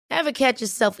Ever catch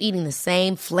yourself eating the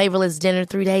same flavorless dinner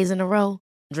 3 days in a row?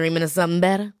 Dreaming of something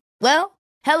better? Well,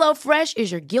 HelloFresh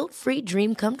is your guilt-free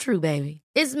dream come true, baby.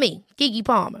 It's me, Keke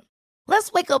Palmer.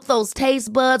 Let's wake up those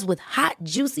taste buds with hot,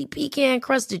 juicy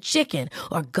pecan-crusted chicken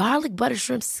or garlic butter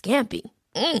shrimp scampi.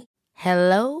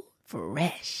 Hello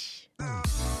Fresh.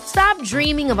 Stop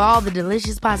dreaming of all the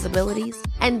delicious possibilities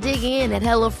and dig in at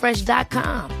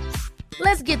HelloFresh.com.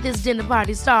 Let's get this dinner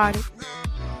party started.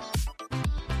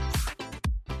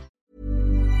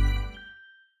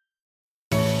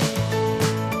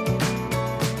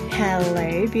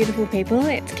 Hello, beautiful people.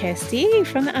 It's Kirsty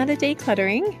from The Art of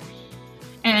Decluttering.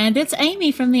 And it's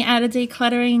Amy from The Art of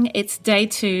Decluttering. It's day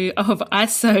 2 of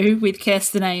ISO with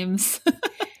Kirst Ames.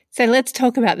 So let's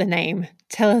talk about the name.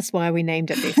 Tell us why we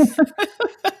named it this.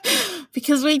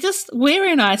 Because we're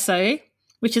in ISO,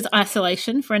 which is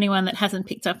isolation, for anyone that hasn't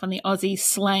picked up on the Aussie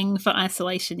slang for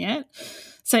isolation yet.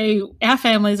 So our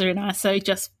families are in ISO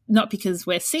just not because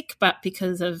we're sick, but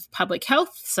because of public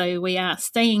health. So we are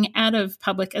staying out of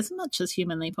public as much as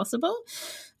humanly possible.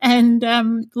 And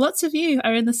lots of you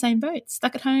are in the same boat,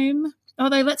 stuck at home.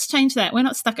 Although let's change that. We're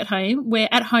not stuck at home. We're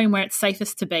at home where it's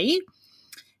safest to be.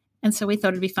 And so we thought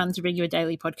it'd be fun to bring you a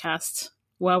daily podcast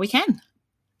while we can.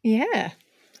 Yeah,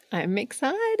 I'm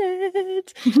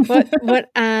excited. What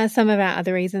are some of our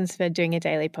other reasons for doing a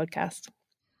daily podcast?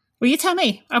 Well, you tell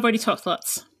me. I've already talked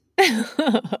lots. Or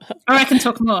I can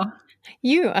talk more.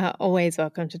 You are always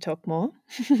welcome to talk more.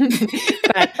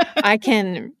 But I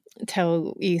can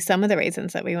tell you some of the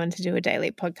reasons that we wanted to do a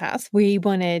daily podcast. We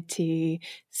wanted to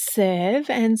serve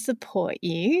and support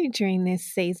you during this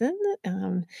season,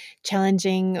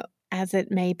 challenging as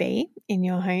it may be in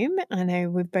your home. I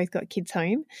know we've both got kids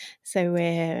home, so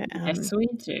we're yes, we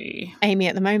do. Amy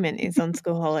at the moment is on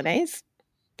school holidays,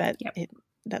 but Yep.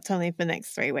 That's only for the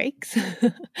next 3 weeks.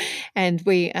 And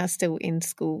we are still in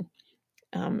school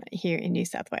here in New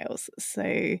South Wales.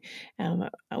 So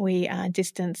we are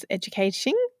distance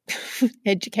educating.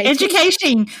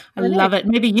 Education. I love it.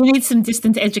 Maybe you need some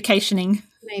distance educationing.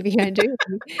 Maybe I do.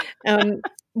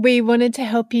 We wanted to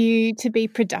help you to be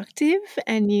productive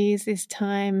and use this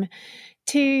time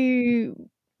to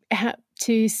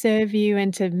serve you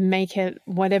and to make it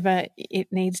whatever it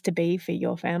needs to be for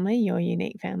your family, your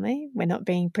unique family. We're not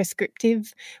being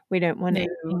prescriptive. We don't want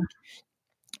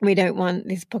We don't want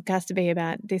this podcast to be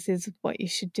about this is what you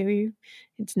should do.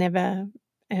 It's never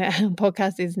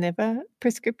podcast is never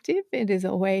prescriptive. It is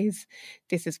always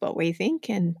this is what we think,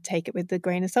 and take it with a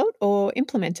grain of salt or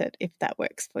implement it if that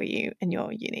works for you and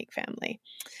your unique family.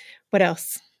 What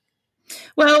else?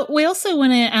 Well, we also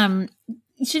want to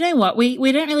do you know what?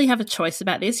 We don't really have a choice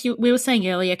about this. We were saying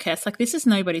earlier, Kirst, like this is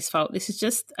nobody's fault. This is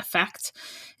just a fact.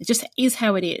 It just is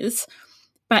how it is.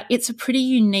 But it's a pretty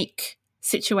unique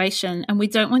situation, and we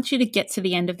don't want you to get to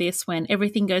the end of this when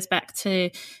everything goes back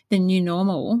to the new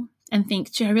normal and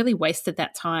think, gee, I really wasted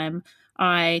that time.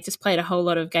 I just played a whole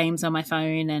lot of games on my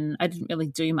phone and I didn't really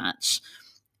do much.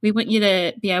 We want you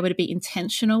to be able to be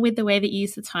intentional with the way that you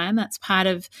use the time. That's part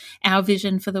of our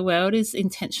vision for the world is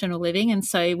intentional living. And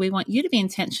so we want you to be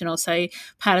intentional. So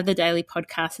part of the daily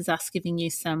podcast is us giving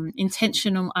you some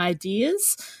intentional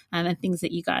ideas and things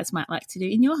that you guys might like to do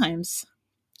in your homes.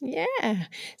 Yeah.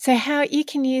 So how you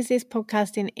can use this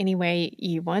podcast in any way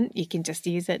you want. You can just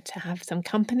use it to have some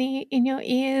company in your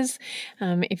ears.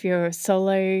 If you're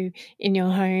solo in your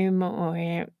home or,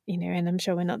 and I'm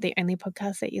sure we're not the only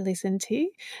podcast that you listen to,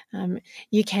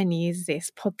 you can use this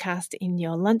podcast in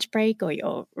your lunch break or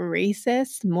your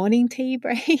recess morning tea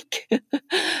break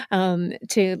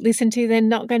to listen to. They're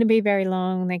not going to be very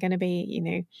long. They're going to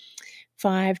be,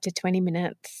 5 to 20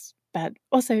 minutes. But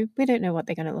also, we don't know what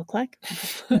they're going to look like.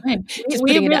 Just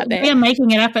putting it out there. We are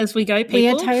making it up as we go, people. We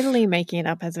are totally making it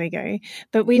up as we go.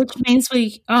 Which means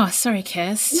sorry,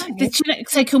 Kirst.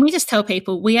 So can we just tell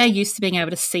people we are used to being able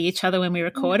to see each other when we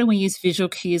record and we use visual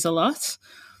cues a lot.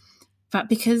 But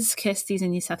because Kirsty's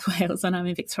in New South Wales and I'm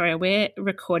in Victoria, we're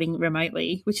recording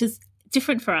remotely, which is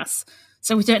different for us.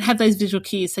 So we don't have those visual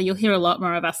cues. So you'll hear a lot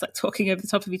more of us like talking over the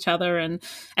top of each other and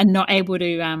not able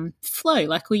to flow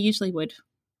like we usually would.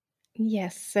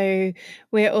 Yes, so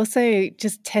we're also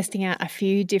just testing out a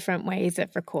few different ways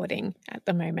of recording at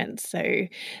the moment. So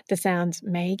the sound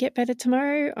may get better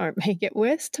tomorrow, or it may get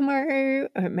worse tomorrow,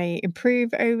 or it may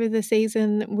improve over the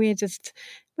season. We're just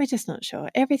not sure.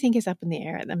 Everything is up in the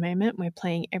air at the moment. We're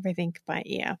playing everything by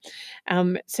ear.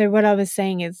 So what I was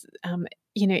saying is,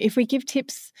 if we give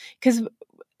tips, because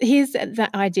here's the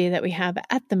idea that we have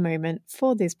at the moment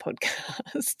for this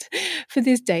podcast, for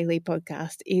this daily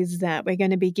podcast, is that we're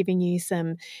going to be giving you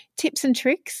some tips and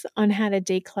tricks on how to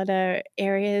declutter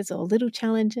areas or little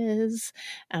challenges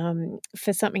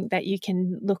for something that you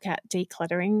can look at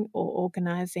decluttering or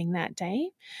organising that day.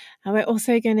 We're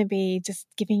also going to be just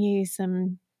giving you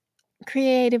some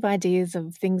creative ideas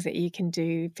of things that you can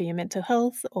do for your mental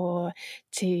health, or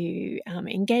to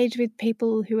engage with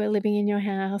people who are living in your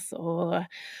house, or,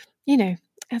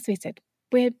 as we said,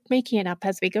 we're making it up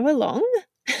as we go along.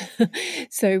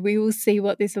 So we will see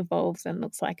what this evolves and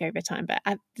looks like over time. But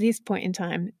at this point in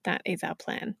time, that is our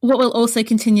plan. What we'll also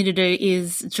continue to do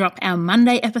is drop our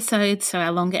Monday episode, so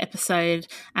our longer episode.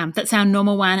 That's our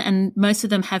normal one, and most of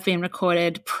them have been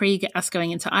recorded pre us going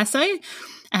into ISO.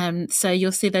 So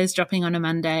you'll see those dropping on a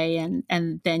Monday,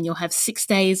 and then you'll have 6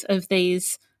 days of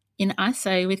these in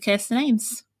ISO with Kirst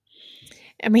Ames.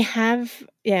 And we have,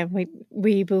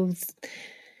 we will...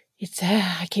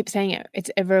 I keep saying it,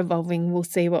 it's ever evolving. We'll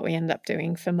see what we end up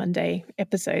doing for Monday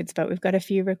episodes, but we've got a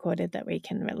few recorded that we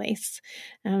can release.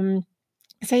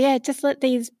 Just let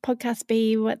these podcasts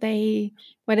be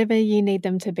whatever you need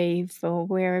them to be for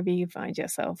wherever you find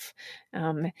yourself.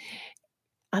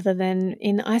 Other than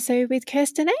in ISO with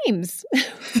Kirst Ames.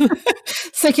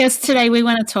 So, Kirst, today we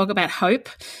want to talk about hope.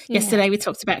 Yesterday we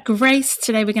talked about grace.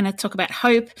 Today we're going to talk about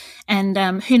hope. And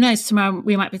who knows, tomorrow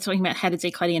we might be talking about how to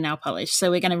declutter your nail polish. So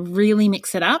we're going to really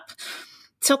mix it up.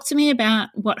 Talk to me about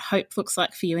what hope looks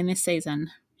like for you in this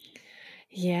season.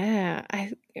 Yeah,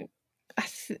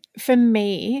 for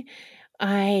me,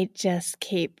 I just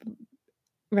keep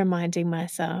reminding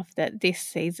myself that this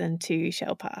season too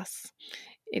shall pass.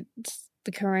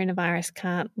 The coronavirus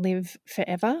can't live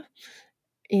forever.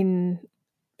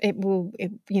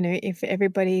 If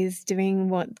everybody's doing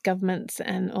what governments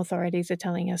and authorities are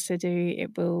telling us to do,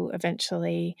 it will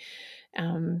eventually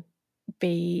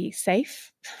be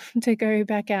safe to go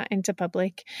back out into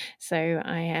public. So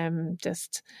I am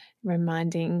just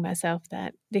reminding myself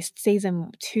that this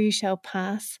season too shall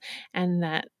pass, and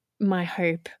that my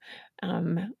hope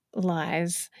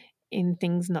lies in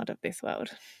things not of this world.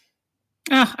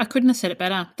 Oh, I couldn't have said it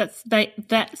better.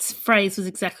 That phrase was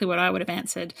exactly what I would have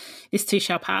answered. This too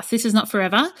shall pass. This is not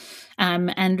forever.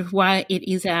 And while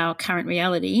it is our current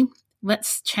reality,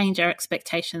 let's change our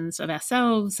expectations of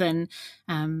ourselves. And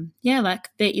there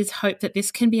is hope that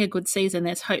this can be a good season.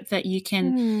 There's hope that you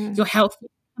can, your health,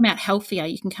 come out healthier,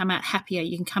 you can come out happier,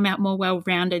 you can come out more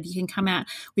well-rounded, you can come out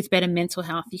with better mental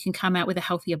health, you can come out with a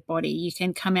healthier body, you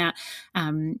can come out,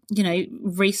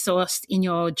 resourced in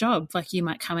your job. Like, you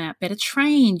might come out better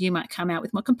trained, you might come out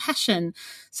with more compassion.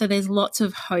 So there's lots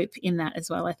of hope in that as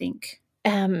well, I think.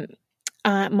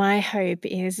 My hope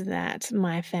is that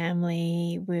my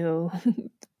family will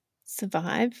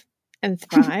survive and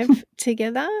thrive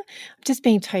together. Just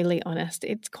being totally honest,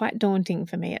 it's quite daunting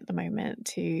for me at the moment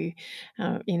to,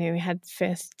 we had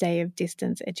first day of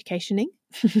distance educationing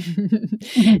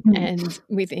and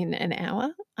within an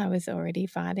hour I was already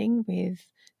fighting with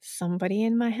somebody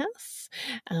in my house.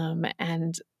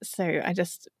 And so I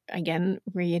just, again,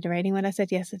 reiterating what I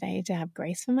said yesterday, to have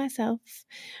grace for myself.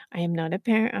 I am not a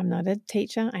parent. I'm not a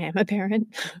teacher. I am a parent.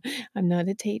 I'm not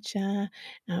a teacher.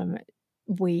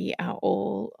 We are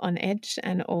all on edge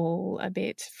and all a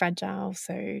bit fragile.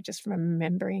 So just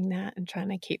remembering that and trying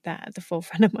to keep that at the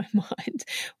forefront of my mind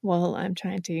while I'm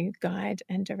trying to guide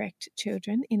and direct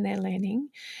children in their learning.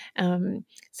 I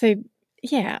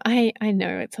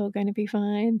know it's all going to be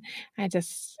fine. I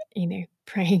just,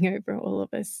 praying over all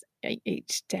of us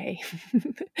each day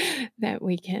that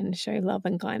we can show love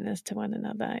and kindness to one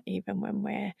another, even when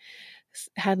we're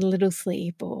had a little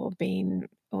sleep or been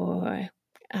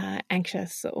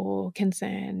anxious or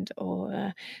concerned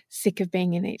or sick of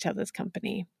being in each other's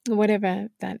company, whatever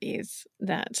that is.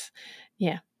 That's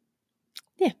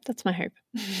my hope.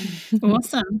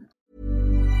 Awesome.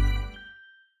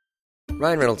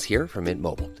 Ryan Reynolds here from Mint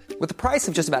Mobile. With the price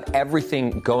of just about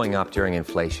everything going up during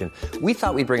inflation, we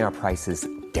thought we'd bring our prices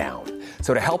down.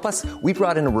 So to help us, we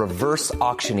brought in a reverse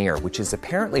auctioneer, which is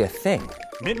apparently a thing.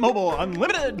 Mint Mobile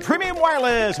Unlimited Premium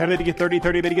Wireless. How to get 30,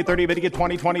 30, bit to get 30, bit to get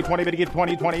 20, 20, 20, bit to get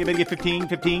 20, 20, bit to get 15,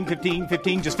 15, 15,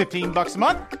 15, just $15 a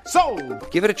month? Sold!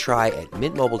 Give it a try at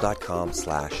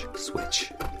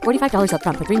mintmobile.com/switch. $45 up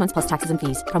front for 3 months plus taxes and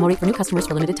fees. Promo rate for new customers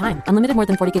for limited time. Unlimited more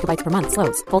than 40 gigabytes per month.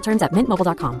 Slows full terms at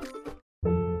mintmobile.com.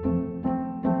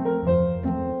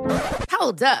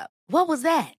 Hold up. What was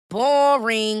that?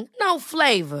 Boring. No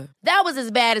flavor. That was as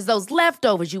bad as those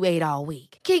leftovers you ate all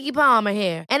week. Keke Palmer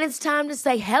here, and it's time to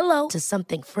say hello to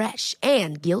something fresh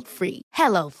and guilt-free.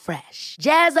 Hello Fresh.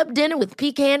 Jazz up dinner with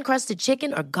pecan-crusted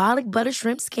chicken or garlic butter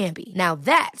shrimp scampi. Now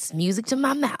that's music to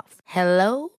my mouth.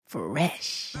 Hello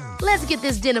Fresh. Let's get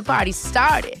this dinner party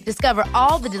started. Discover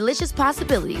all the delicious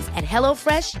possibilities at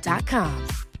hellofresh.com.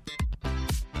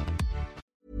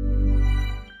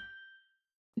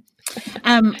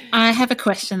 I have a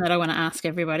question that I want to ask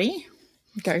everybody.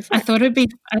 Go for it. I thought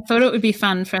it would be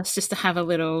fun for us just to have a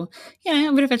little,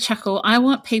 a bit of a chuckle. I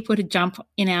want people to jump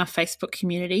in our Facebook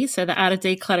community, so the Art of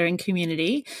Decluttering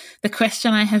community. The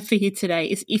question I have for you today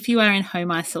is, if you are in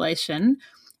home isolation,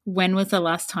 when was the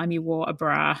last time you wore a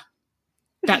bra?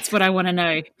 That's what I want to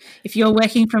know. If you're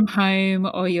working from home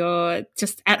or you're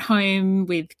just at home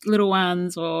with little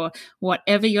ones or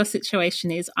whatever your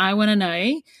situation is, I want to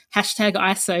know,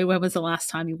 #ISO, when was the last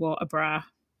time you wore a bra?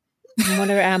 And what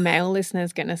are our male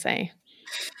listeners going to say?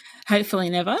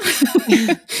 Hopefully never.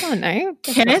 Oh, no.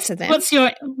 Kirst,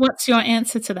 what's your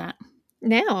answer to that?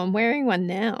 Now, I'm wearing one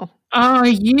now. Oh,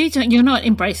 you're not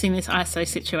embracing this ISO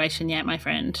situation yet, my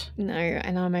friend. No,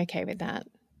 and I'm okay with that.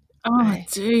 Oh,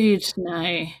 dude,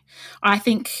 no. I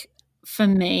think for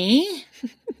me,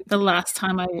 the last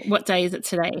time what day is it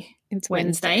today? It's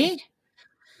Wednesday.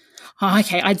 Oh,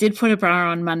 okay. I did put a bra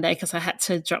on Monday because I had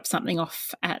to drop something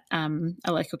off at a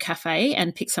local cafe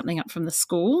and pick something up from the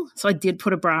school. So I did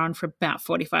put a bra on for about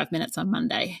 45 minutes on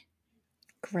Monday.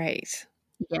 Great.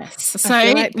 Yes.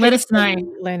 So let us know.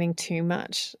 Learning too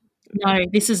much. No,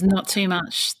 this is not too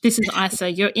much. This is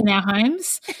ISO. You're in our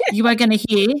homes. You are going to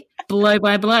hear blow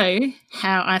by blow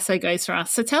how ISO goes for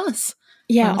us. So tell us.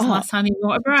 Yeah. When was the last time you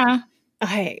wore a bra?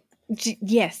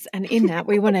 Yes. And in that,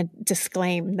 we want to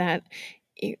disclaim that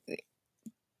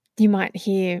you might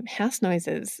hear house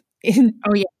noises in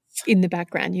the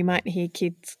background. You might hear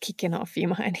kids kicking off. You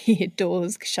might hear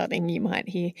doors shutting. You might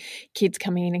hear kids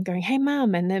coming in and going, "Hey,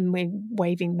 Mum," and then we're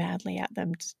waving madly at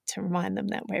them to remind them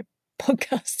that we're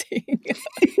podcasting.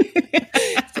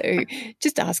 So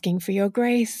just asking for your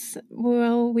grace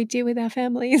while we deal with our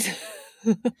families.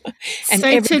 And so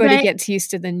everybody gets used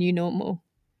to the new normal.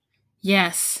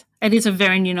 Yes, it is a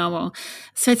very new normal.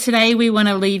 So today we want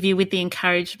to leave you with the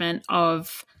encouragement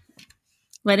of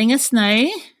letting us know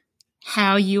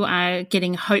how you are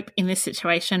getting hope in this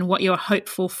situation, what you're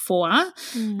hopeful for.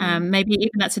 Maybe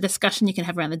even that's a discussion you can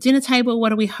have around the dinner table.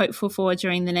 What are we hopeful for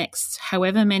during the next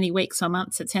however many weeks or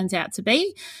months it turns out to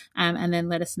be? And then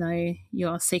let us know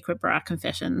your secret bra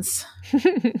confessions.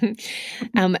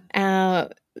 Our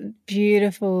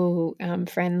beautiful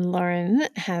friend Lauren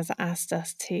has asked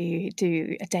us to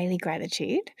do a daily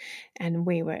gratitude, and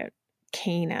we were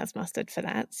keen as mustard for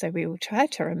that. So we will try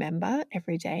to remember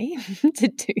every day to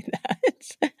do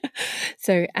that.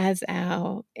 So as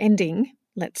our ending,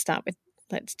 let's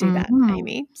do that,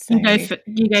 Amy. So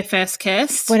you go first,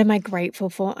 Kirst. What am I grateful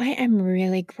for? I am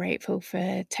really grateful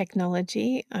for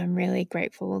technology. I'm really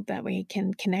grateful that we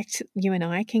can connect, you and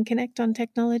I can connect on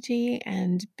technology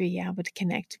and be able to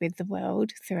connect with the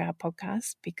world through our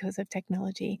podcast because of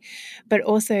technology, but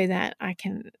also that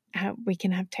we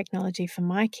can have technology for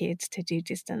my kids to do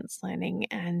distance learning.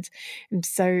 And I'm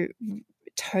so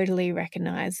totally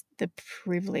recognize the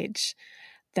privilege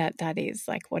that is,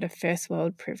 like, what a first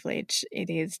world privilege it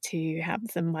is to have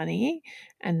the money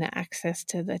and the access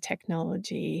to the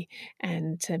technology,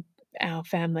 and to our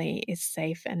family is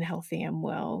safe and healthy and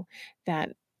well,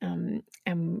 that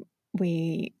and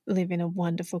we live in a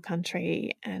wonderful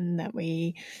country, and that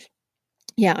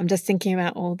I'm just thinking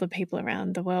about all the people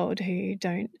around the world who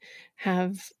don't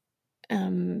have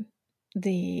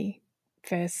the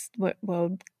first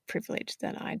world privilege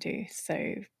that I do.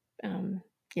 So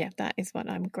that is what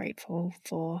I'm grateful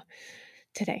for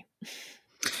today.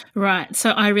 Right. So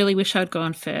I really wish I'd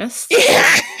gone first.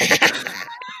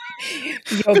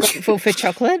 You're grateful for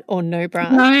chocolate or no bra?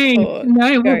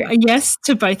 No. Well, yes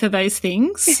to both of those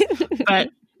things. But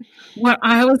what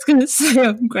I was going to say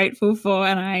I'm grateful for,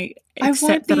 and I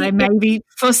accept that I may be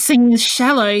for singing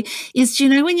shallow, is, do you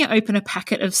know when you open a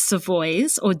packet of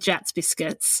Savoys or Jatz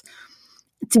biscuits,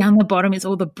 down the bottom is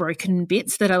all the broken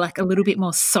bits that are like a little bit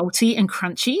more salty and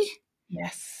crunchy?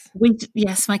 Yes.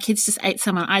 My kids just ate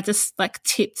some, and I just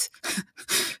tipped,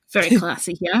 very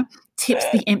classy here,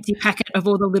 tipped the empty packet of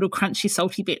all the little crunchy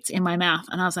salty bits in my mouth.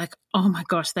 And I was like, oh my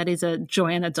gosh, that is a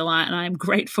joy and a delight. And I am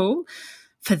grateful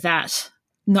for that.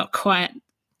 Not quite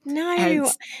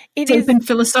as deep and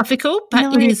philosophical,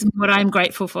 but it is what I'm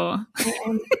grateful for.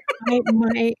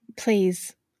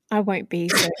 Please, I won't be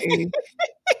so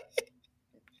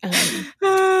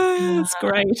It's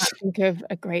great. I can't think of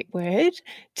a great word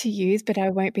to use, but I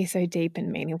won't be so deep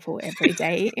and meaningful every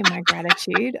day in my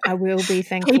gratitude. I will be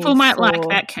thankful. People might like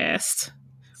that, Kirst.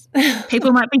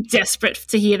 People might be desperate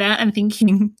to hear that and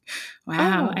thinking,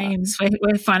 wow, Ames,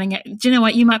 we're finding out. Do you know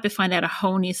what? You might find out a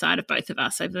whole new side of both of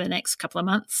us over the next couple of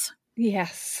months.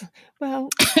 Yes. Well,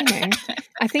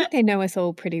 I think they know us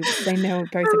all they know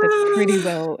both of us pretty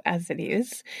well as it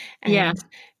is.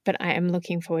 But I am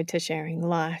looking forward to sharing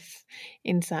life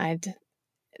inside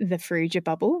the Fruja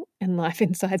bubble and life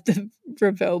inside the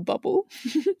Ravel bubble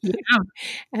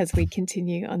as we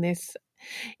continue on this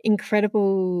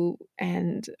incredible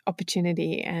and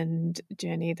opportunity and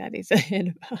journey that is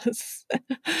ahead of us.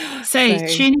 So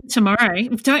tune in tomorrow.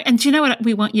 And do you know what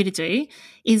we want you to do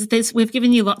is this? We've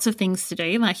given you lots of things to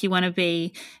do, like you want to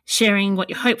be sharing what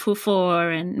you're hopeful for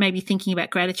and maybe thinking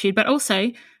about gratitude, but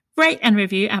also rate and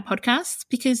review our podcast,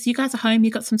 because you guys are home,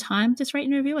 you've got some time, just rate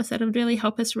and review us. That'll really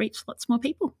help us reach lots more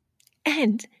people.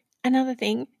 And another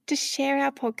thing, just share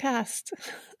our podcast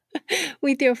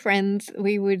with your friends.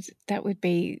 That would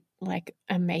be like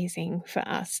amazing for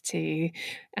us to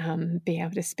be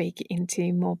able to speak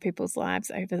into more people's lives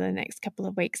over the next couple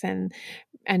of weeks and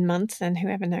months and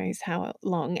whoever knows how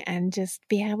long, and just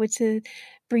be able to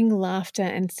bring laughter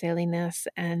and silliness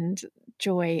and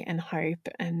joy and hope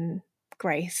and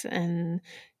grace and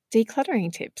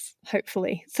decluttering tips,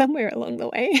 hopefully, somewhere along the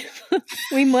way.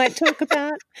 We might talk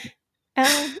about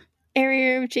our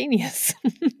area of genius.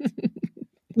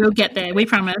 We'll get there, we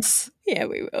promise. Yeah,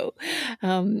 we will.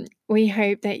 We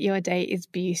hope that your day is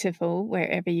beautiful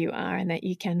wherever you are and that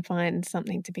you can find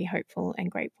something to be hopeful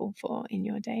and grateful for in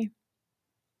your day.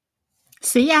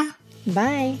 See ya.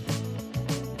 Bye.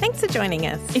 Thanks for joining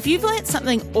us. If you've learnt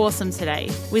something awesome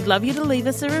today, we'd love you to leave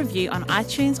us a review on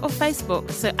iTunes or Facebook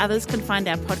so others can find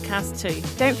our podcast too.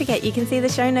 Don't forget you can see the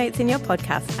show notes in your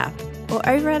podcast app or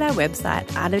over at our website,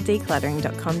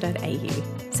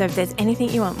 artofdecluttering.com.au. So if there's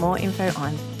anything you want more info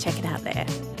on, check it out there.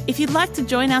 If you'd like to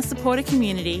join our supporter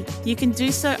community, you can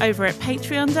do so over at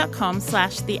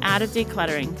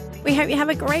patreon.com/theartofdecluttering. We hope you have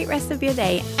a great rest of your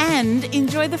day and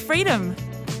enjoy the freedom.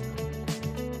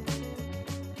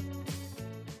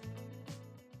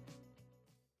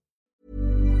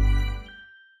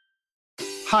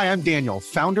 Hi, I'm Daniel,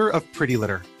 founder of Pretty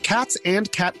Litter. Cats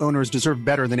and cat owners deserve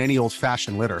better than any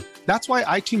old-fashioned litter. That's why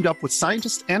I teamed up with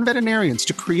scientists and veterinarians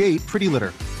to create Pretty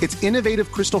Litter. Its innovative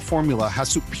crystal formula has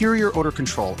superior odor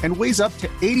control and weighs up to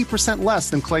 80% less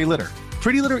than clay litter.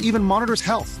 Pretty Litter even monitors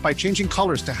health by changing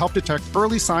colors to help detect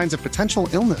early signs of potential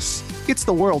illness. It's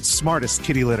the world's smartest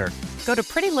kitty litter. Go to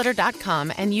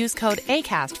prettylitter.com and use code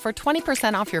ACAST for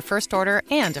 20% off your first order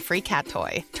and a free cat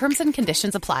toy. Terms and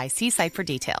conditions apply. See site for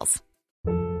details.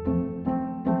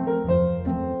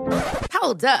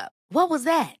 Hold up. What was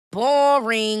that?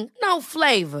 Boring. No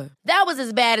flavor. That was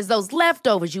as bad as those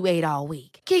leftovers you ate all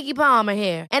week. Keke Palmer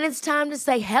here, and it's time to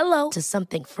say hello to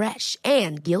something fresh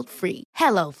and guilt-free.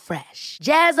 Hello Fresh.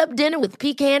 Jazz up dinner with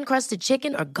pecan-crusted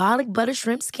chicken or garlic butter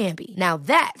shrimp scampi. Now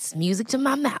that's music to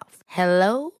my mouth.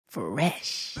 Hello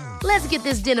Fresh. Let's get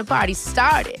this dinner party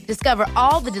started. Discover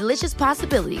all the delicious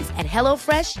possibilities at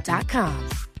HelloFresh.com.